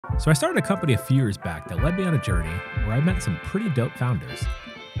So I started a company a few years back that led me on a journey where I met some pretty dope founders.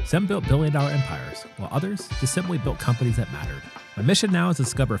 Some built billion-dollar empires, while others just simply built companies that mattered. My mission now is to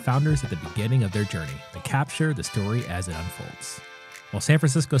discover founders at the beginning of their journey and capture the story as it unfolds. While San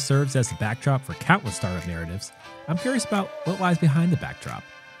Francisco serves as the backdrop for countless startup narratives, I'm curious about what lies behind the backdrop,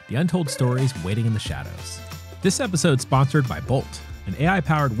 the untold stories waiting in the shadows. This episode is sponsored by Bolt, an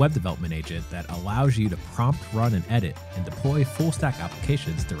AI-powered web development agent that allows you to prompt, run, and edit and deploy full-stack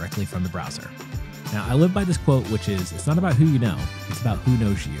applications directly from the browser. Now, I live by this quote, which is, it's not about who you know, it's about who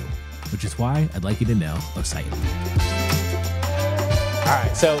knows you, which is why I'd like you to know Osighton. All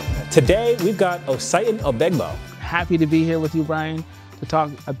right, so today we've got Osighton Obegbo. Happy to be here with you, Brian, to talk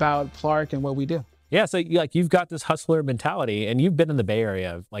about Clark and what we do. Yeah, so you've got this hustler mentality, and you've been in the Bay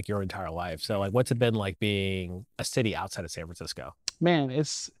Area like your entire life. So what's it been like being a city outside of San Francisco? Man,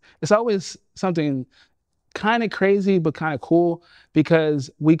 it's always something kind of crazy, but kind of cool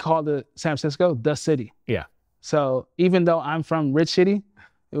because we call the San Francisco the city. Yeah. So even though I'm from Rich City,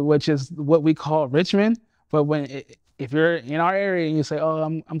 which is what we call Richmond, but if you're in our area and you say, oh,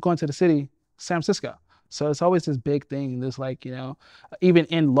 I'm going to the city, San Francisco. So it's always this big thing, this like, even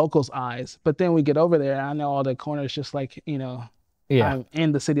in locals' eyes. But then we get over there, and I know all the corners just like, Yeah. I'm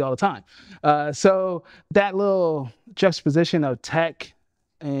in the city all the time. So that little juxtaposition of tech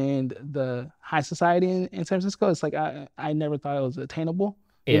and the high society in San Francisco, it's like I never thought it was attainable.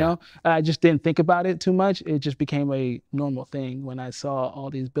 Yeah. I just didn't think about it too much. It just became a normal thing when I saw all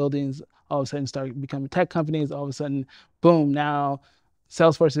these buildings all of a sudden start becoming tech companies. All of a sudden, boom, now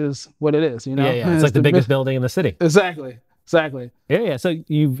Salesforce is what it is, Yeah. It's like the biggest building in the city. Exactly. Yeah. So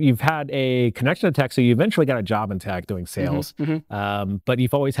you've had a connection to tech, so you eventually got a job in tech doing sales, but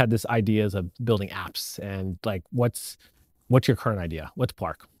you've always had this ideas of building apps. And like, what's your current idea? What's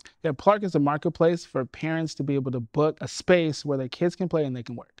Plark? Yeah, Plark is a marketplace for parents to be able to book a space where their kids can play and they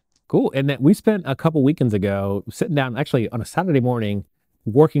can work. Cool. And that we spent a couple weekends ago sitting down, actually on a Saturday morning,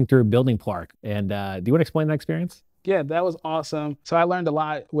 working through building Plark. And do you want to explain that experience? Yeah, that was awesome. So I learned a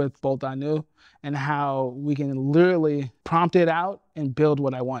lot with bolt.new and how we can literally prompt it out and build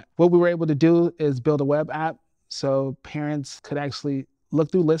what I want. What we were able to do is build a web app so parents could actually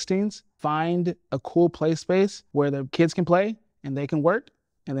look through listings, find a cool play space where their kids can play and they can work,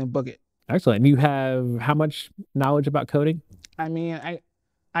 and then book it. Excellent. And you have how much knowledge about coding? I mean,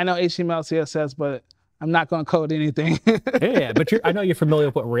 I know HTML, CSS, but I'm not going to code anything. Yeah, but I know you're familiar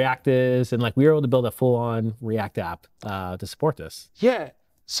with what React is, and like we were able to build a full-on React app to support this. Yeah,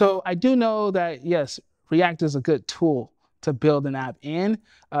 so I do know that, yes, React is a good tool to build an app in,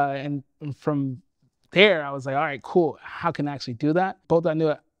 and from there, I was like, all right, cool. How can I actually do that?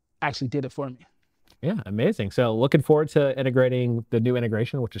 Bolt.new actually did it for me. Yeah, amazing. So looking forward to integrating the new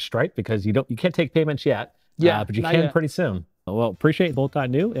integration, which is Stripe, because you can't take payments yet, but you can pretty soon. Well, appreciate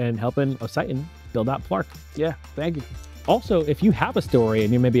bolt.new and helping Osighton build out Plark. Yeah, thank you. Also, if you have a story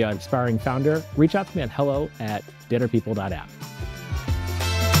and you may be an aspiring founder, reach out to me at hello@dinnerpeople.app.